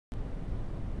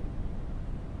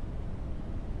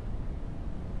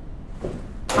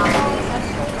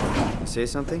say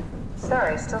something?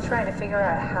 Sorry, still trying to figure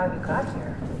out how you got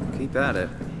here. Keep at it.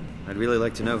 I'd really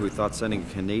like to know who thought sending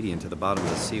a Canadian to the bottom of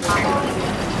the sea was a good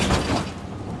idea.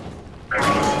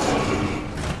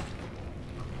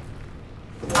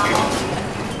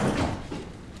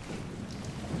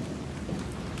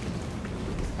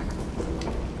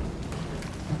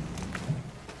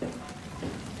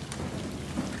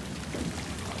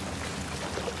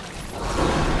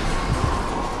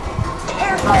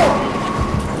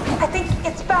 I think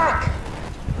it's back.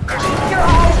 Keep your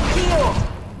eyes peeled.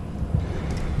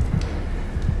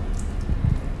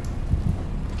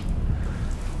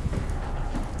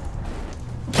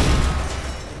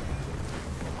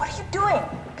 What are you doing?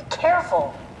 Be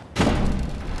careful.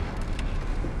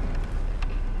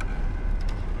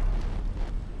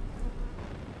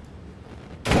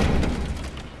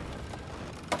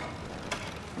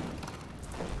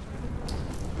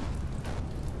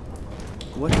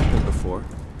 What happened before?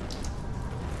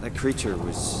 That creature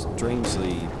was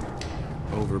strangely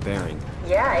overbearing.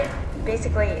 Yeah, it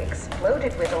basically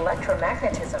exploded with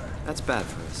electromagnetism. That's bad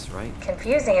for us, right?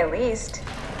 Confusing at least.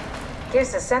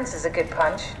 Gives the senses a good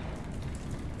punch.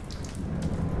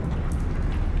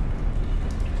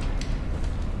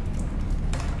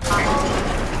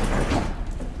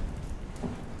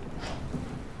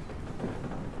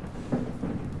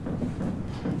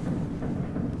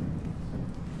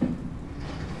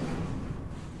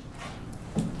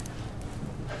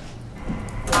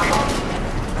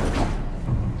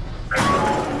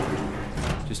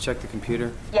 Just check the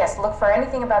computer. Yes, look for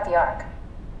anything about the Ark.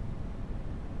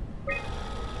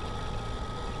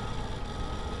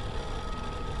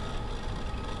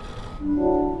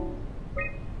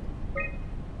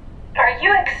 Are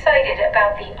you excited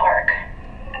about the Ark?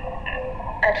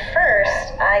 At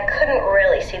first, I couldn't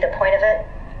really see the point of it.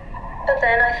 But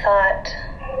then I thought,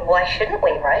 why shouldn't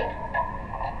we, right?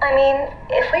 I mean,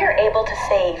 if we are able to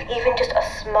save even just a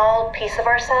small piece of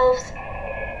ourselves,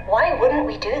 why wouldn't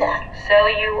we do that? So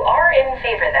you are in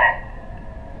favor then?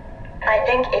 I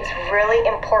think it's really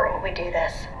important we do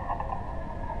this.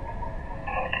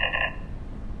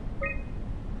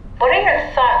 What are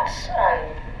your thoughts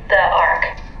on the Ark?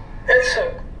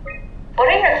 What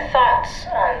are your thoughts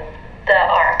on the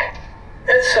Ark?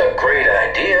 It's a great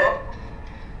idea.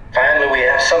 Finally, we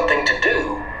have something to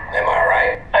do. Am I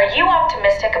right? Are you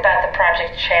optimistic about the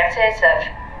project's chances of,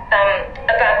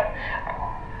 about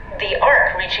the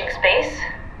Ark reaching space?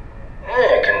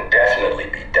 It can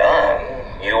definitely be done.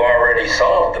 You already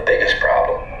solved the biggest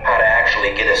problem. How to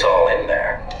actually get us all in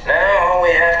there. Now all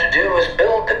we have to do is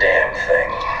build the damn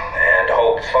thing. And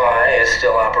hope Phi is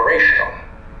still operational.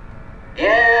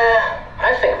 Yeah,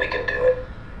 I think we can do it.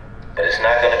 But it's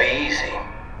not going to be easy.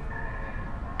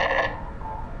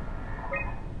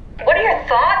 What are your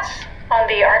thoughts on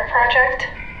the Ark project?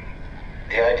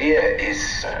 The idea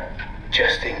is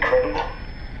just incredible.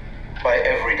 By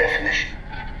every definition.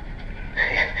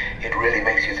 It really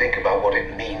makes you think about what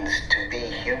it means to be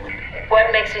human.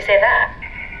 What makes you say that?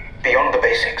 Beyond the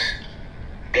basics,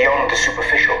 beyond the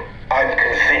superficial, I'm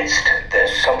convinced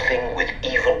there's something with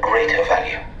even greater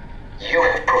value. You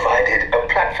have provided a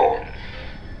platform,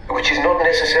 which is not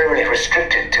necessarily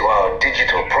restricted to our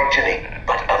digital progeny,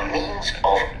 but a means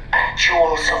of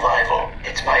actual survival.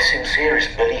 It's my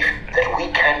sincerest belief that we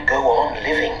can go on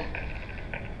living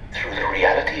through the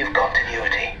reality of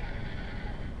continuity.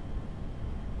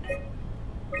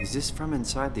 Is this from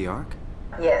inside the Ark?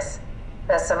 Yes.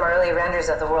 That's some early renders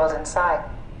of the world inside.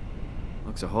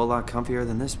 Looks a whole lot comfier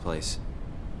than this place.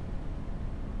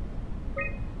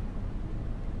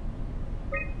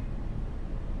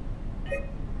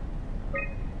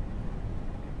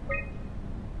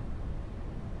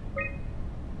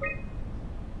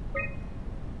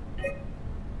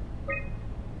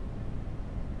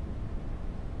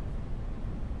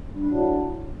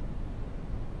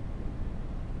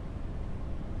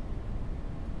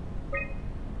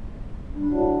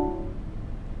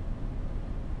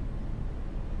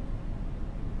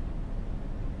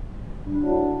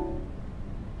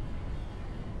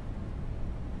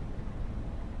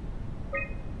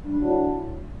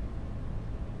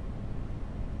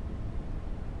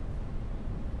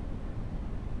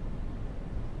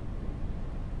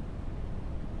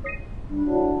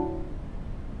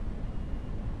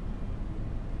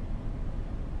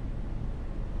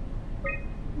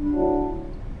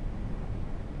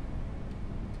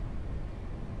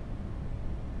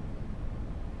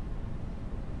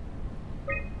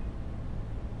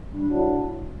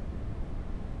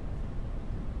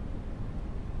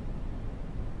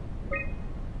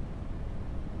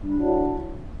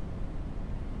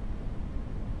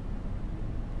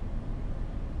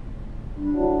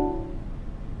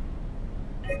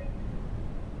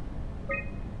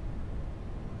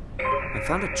 I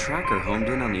found a tracker homed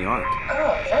in on the Ark.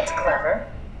 Oh, that's clever.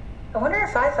 I wonder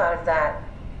if I thought of that.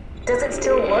 Does it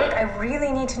still work? I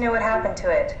really need to know what happened to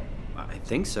it. I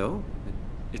think so.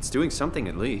 It's doing something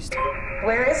at least.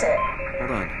 Where is it?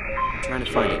 Hold on. I'm trying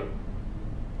to find it.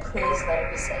 Please let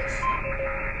it be safe.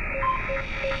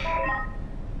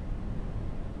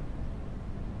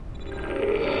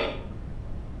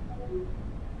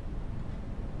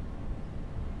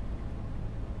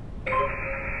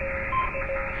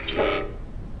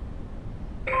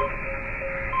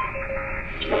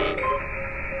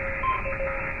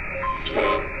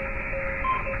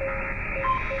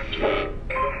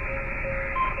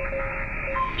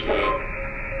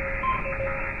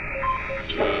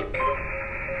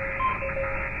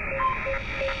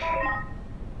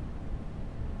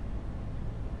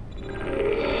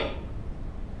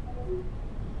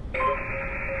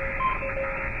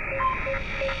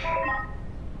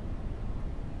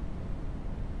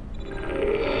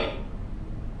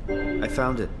 I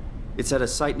found it. It's at a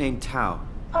site named Tau.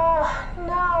 Oh,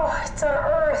 no, it's on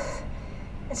Earth.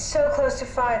 It's so close to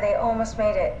Phi, they almost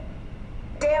made it.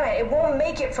 Damn it, it won't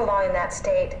make it for long in that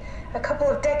state. A couple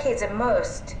of decades at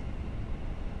most.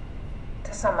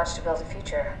 That's not much to build a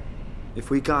future. If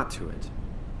we got to it,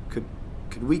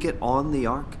 could we get on the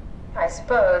Ark? I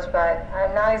suppose, but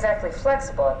I'm not exactly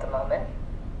flexible at the moment.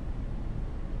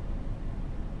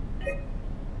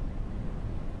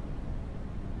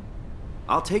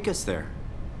 I'll take us there.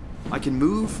 I can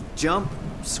move, jump,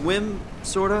 swim,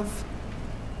 sort of.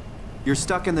 You're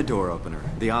stuck in the door opener,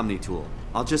 the Omni tool.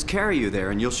 I'll just carry you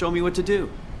there and you'll show me what to do.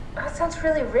 That sounds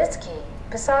really risky.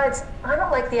 Besides, I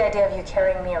don't like the idea of you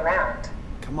carrying me around.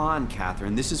 Come on,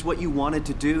 Catherine. This is what you wanted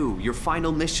to do. Your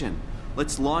final mission.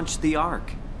 Let's launch the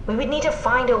Ark. We would need to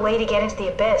find a way to get into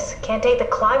the Abyss. Can't take the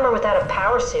climber without a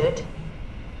power suit.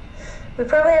 We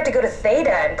probably have to go to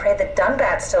Theta and pray that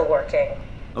Dunbat's still working.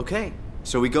 Okay,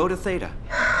 so we go to Theta.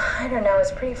 I don't know,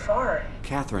 it's pretty far.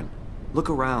 Catherine, look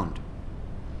around.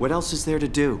 What else is there to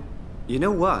do? You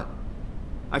know what?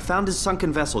 I found a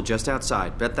sunken vessel just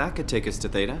outside. Bet that could take us to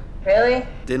Theta. Really?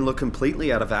 Didn't look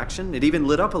completely out of action. It even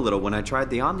lit up a little when I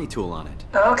tried the Omni tool on it.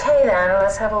 Okay then,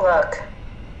 let's have a look.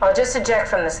 I'll just eject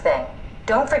from this thing.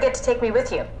 Don't forget to take me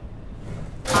with you.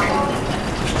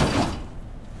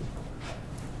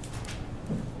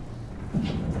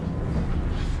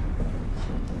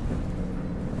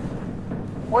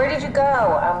 Where did you go?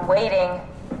 I'm waiting.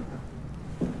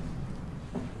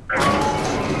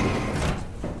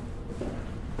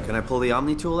 Can I pull the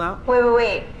Omni tool out?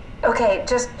 Wait. Okay,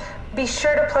 just be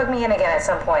sure to plug me in again at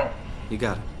some point. You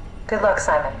got it. Good luck,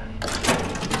 Simon.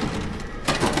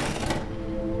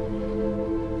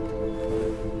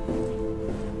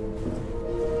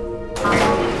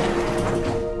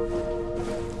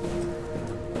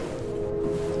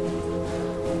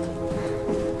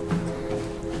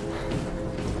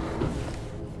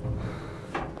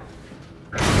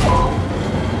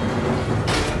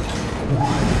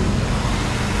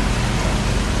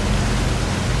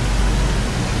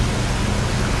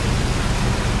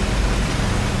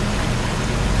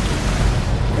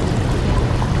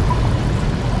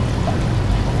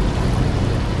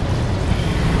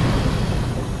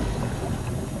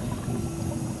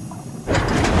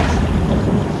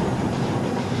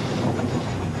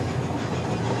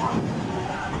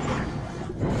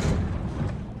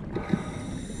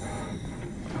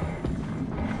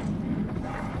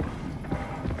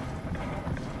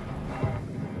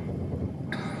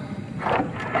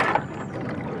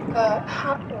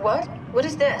 What? What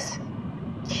is this?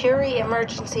 Curie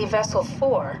Emergency Vessel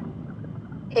 4.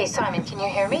 Hey, Simon, can you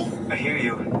hear me? I hear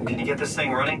you. Can you get this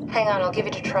thing running? Hang on, I'll give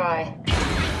it a try.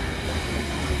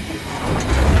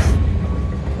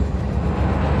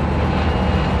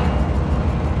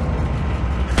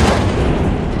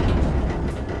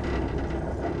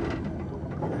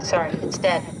 Sorry, it's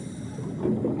dead.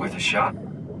 Worth a shot?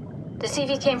 The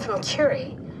CV came from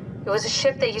Curie. It was a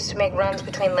ship that used to make runs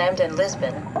between Lambda and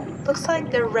Lisbon. Looks like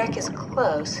their wreck is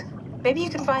close. Maybe you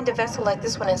can find a vessel like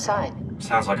this one inside.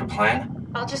 Sounds like a plan.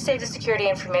 I'll just save the security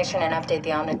information and update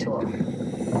the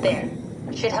Omnitool. There.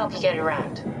 Should help you get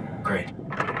around. Great.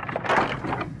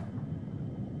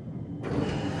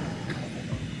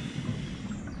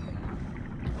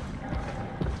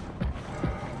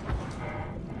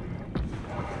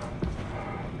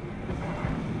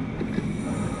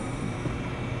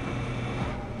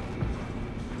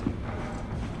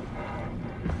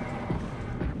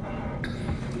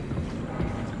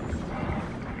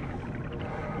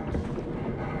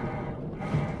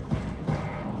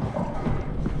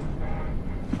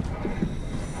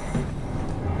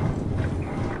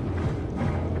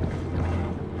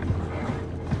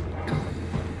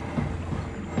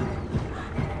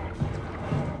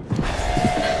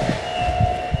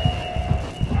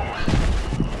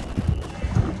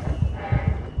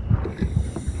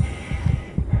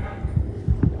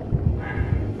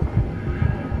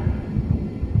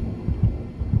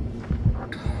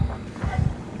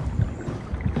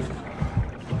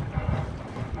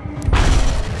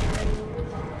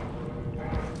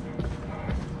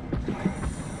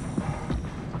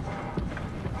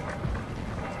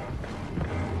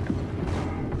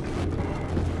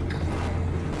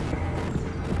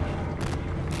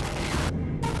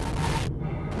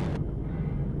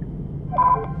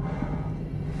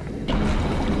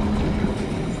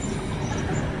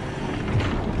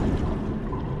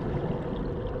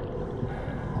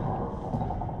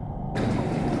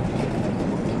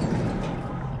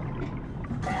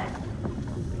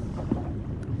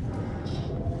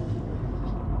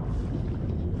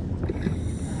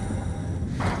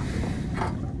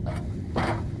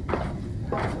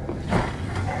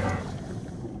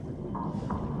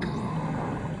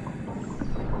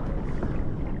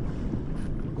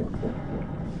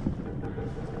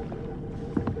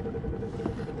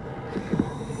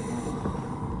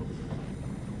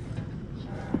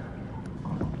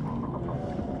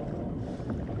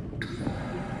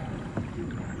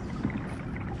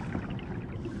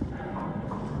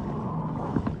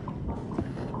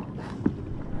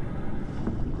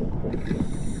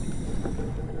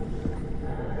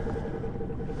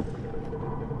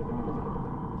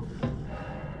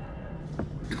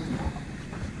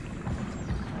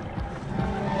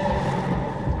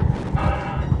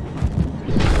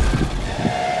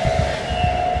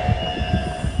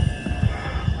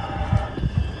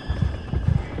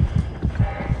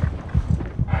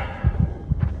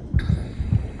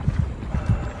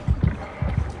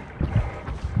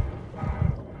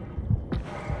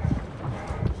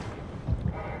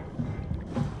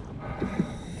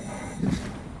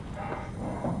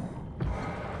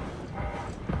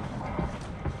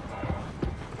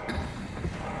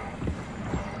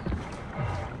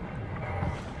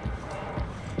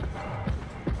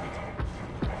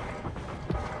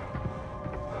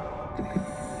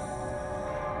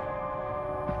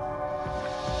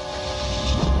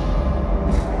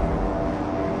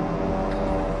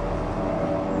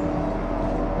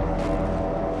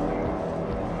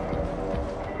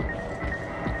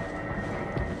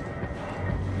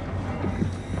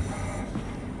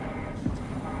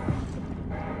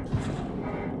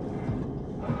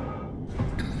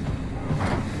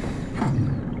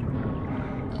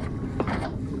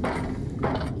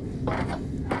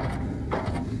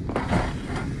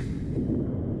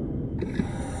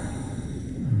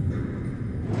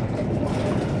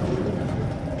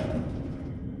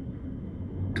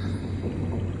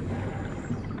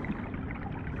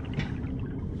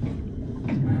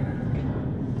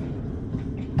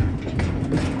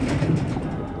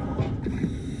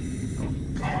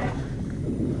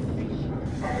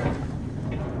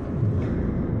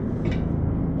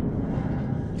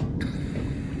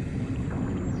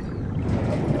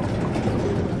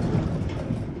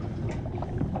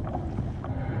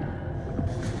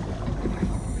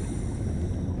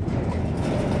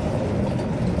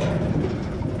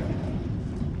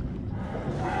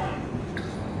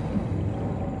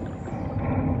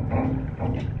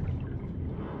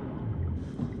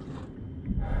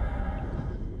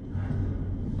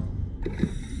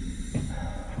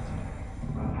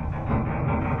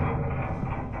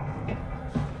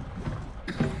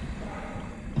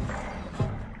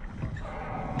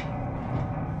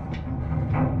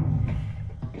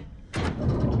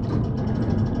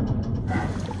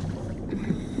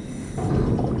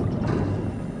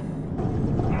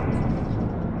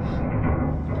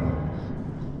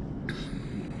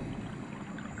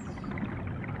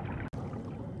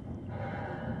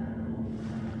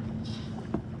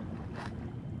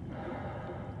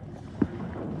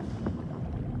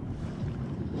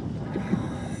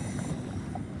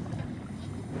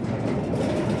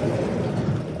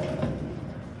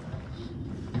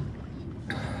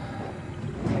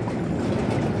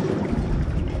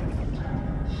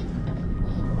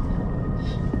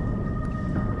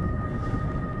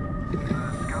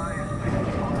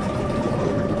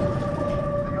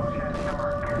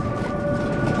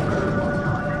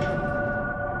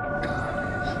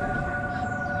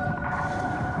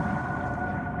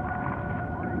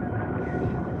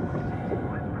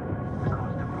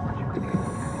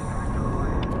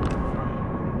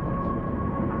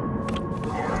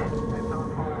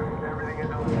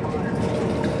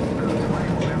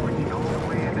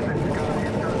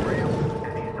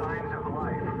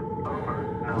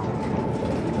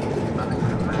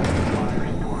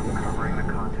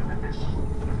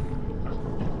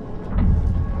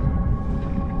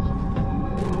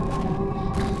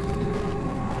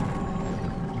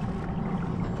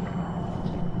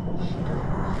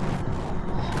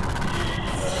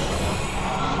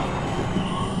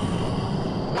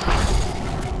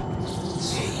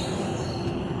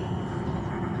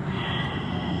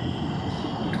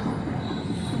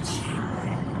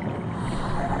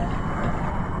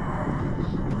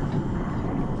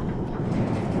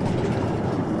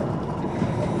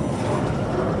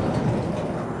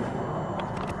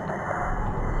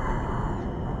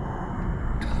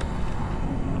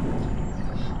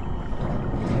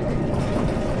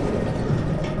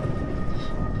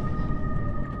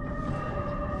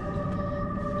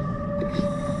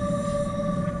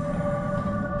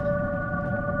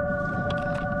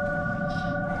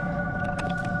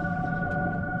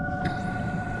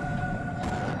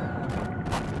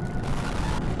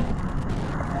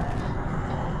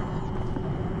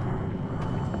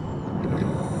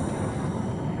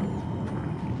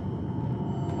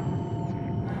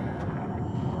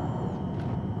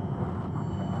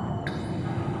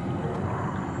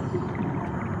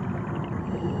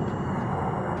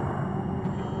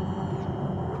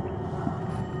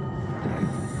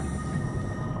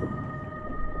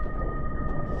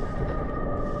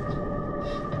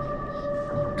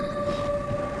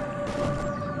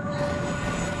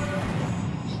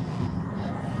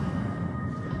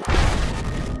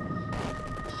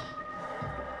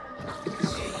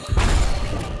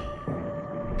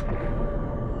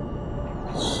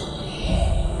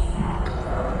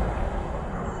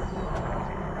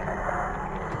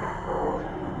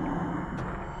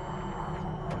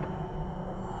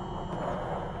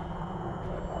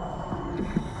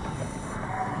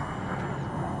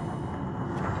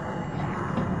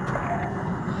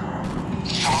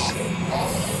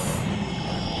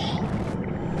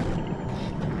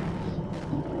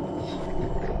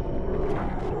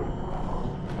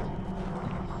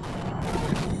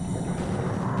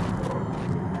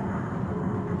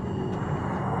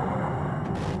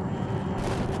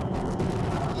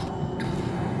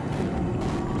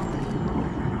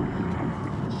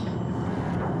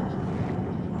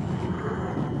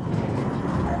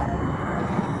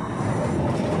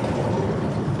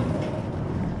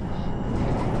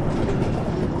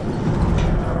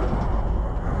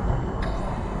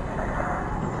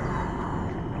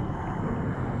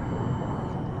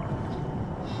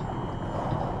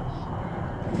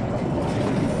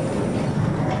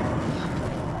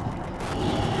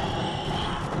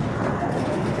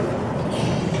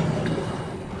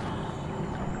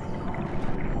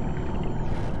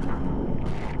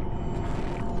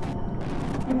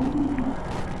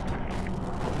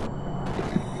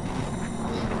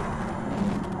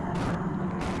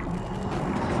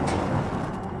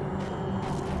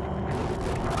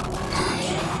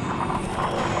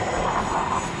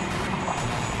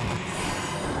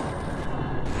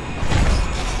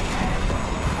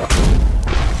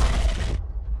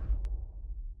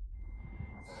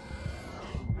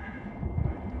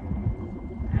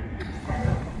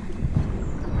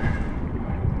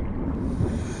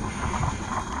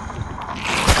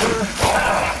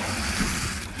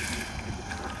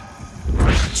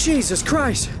 Jesus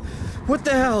Christ! What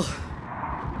the hell?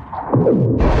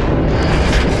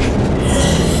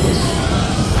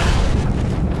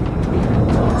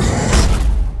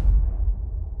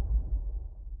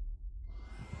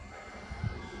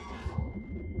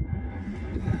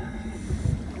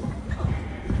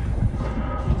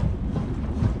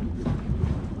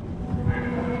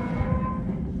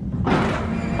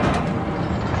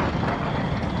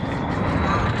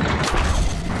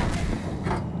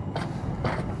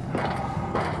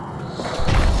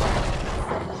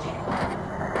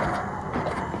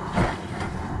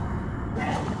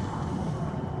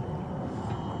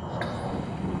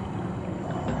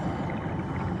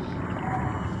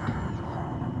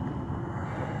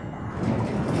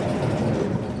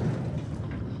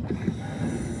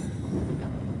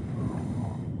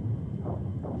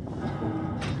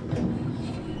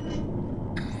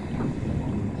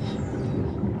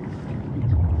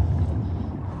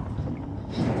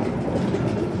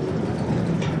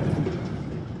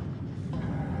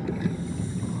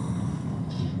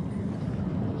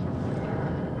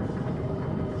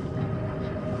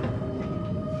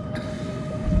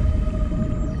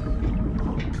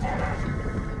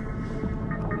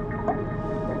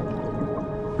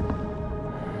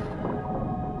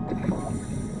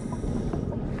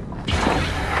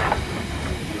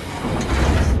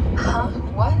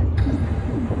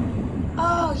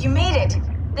 You made it!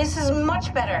 This is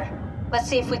much better. Let's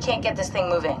see if we can't get this thing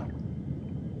moving.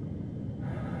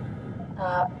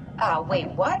 Wait,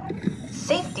 what?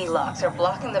 Safety locks are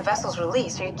blocking the vessel's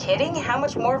release. Are you kidding? How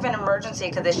much more of an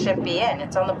emergency could this ship be in?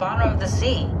 It's on the bottom of the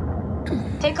sea.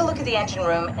 Take a look at the engine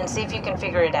room and see if you can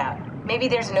figure it out. Maybe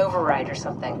there's an override or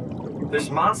something.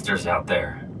 There's monsters out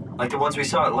there, like the ones we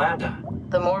saw at Lambda.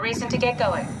 The more reason to get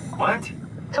going. What?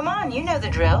 Come on, you know the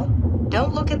drill.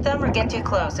 Don't look at them or get too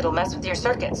close. It'll mess with your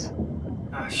circuits.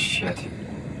 Oh, shit.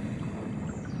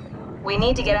 We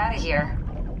need to get out of here.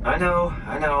 I know.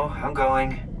 I'm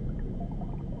going.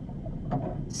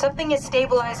 Something is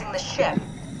stabilizing the ship.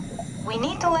 We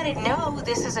need to let it know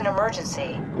this is an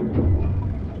emergency.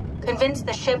 Convince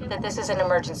the ship that this is an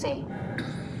emergency.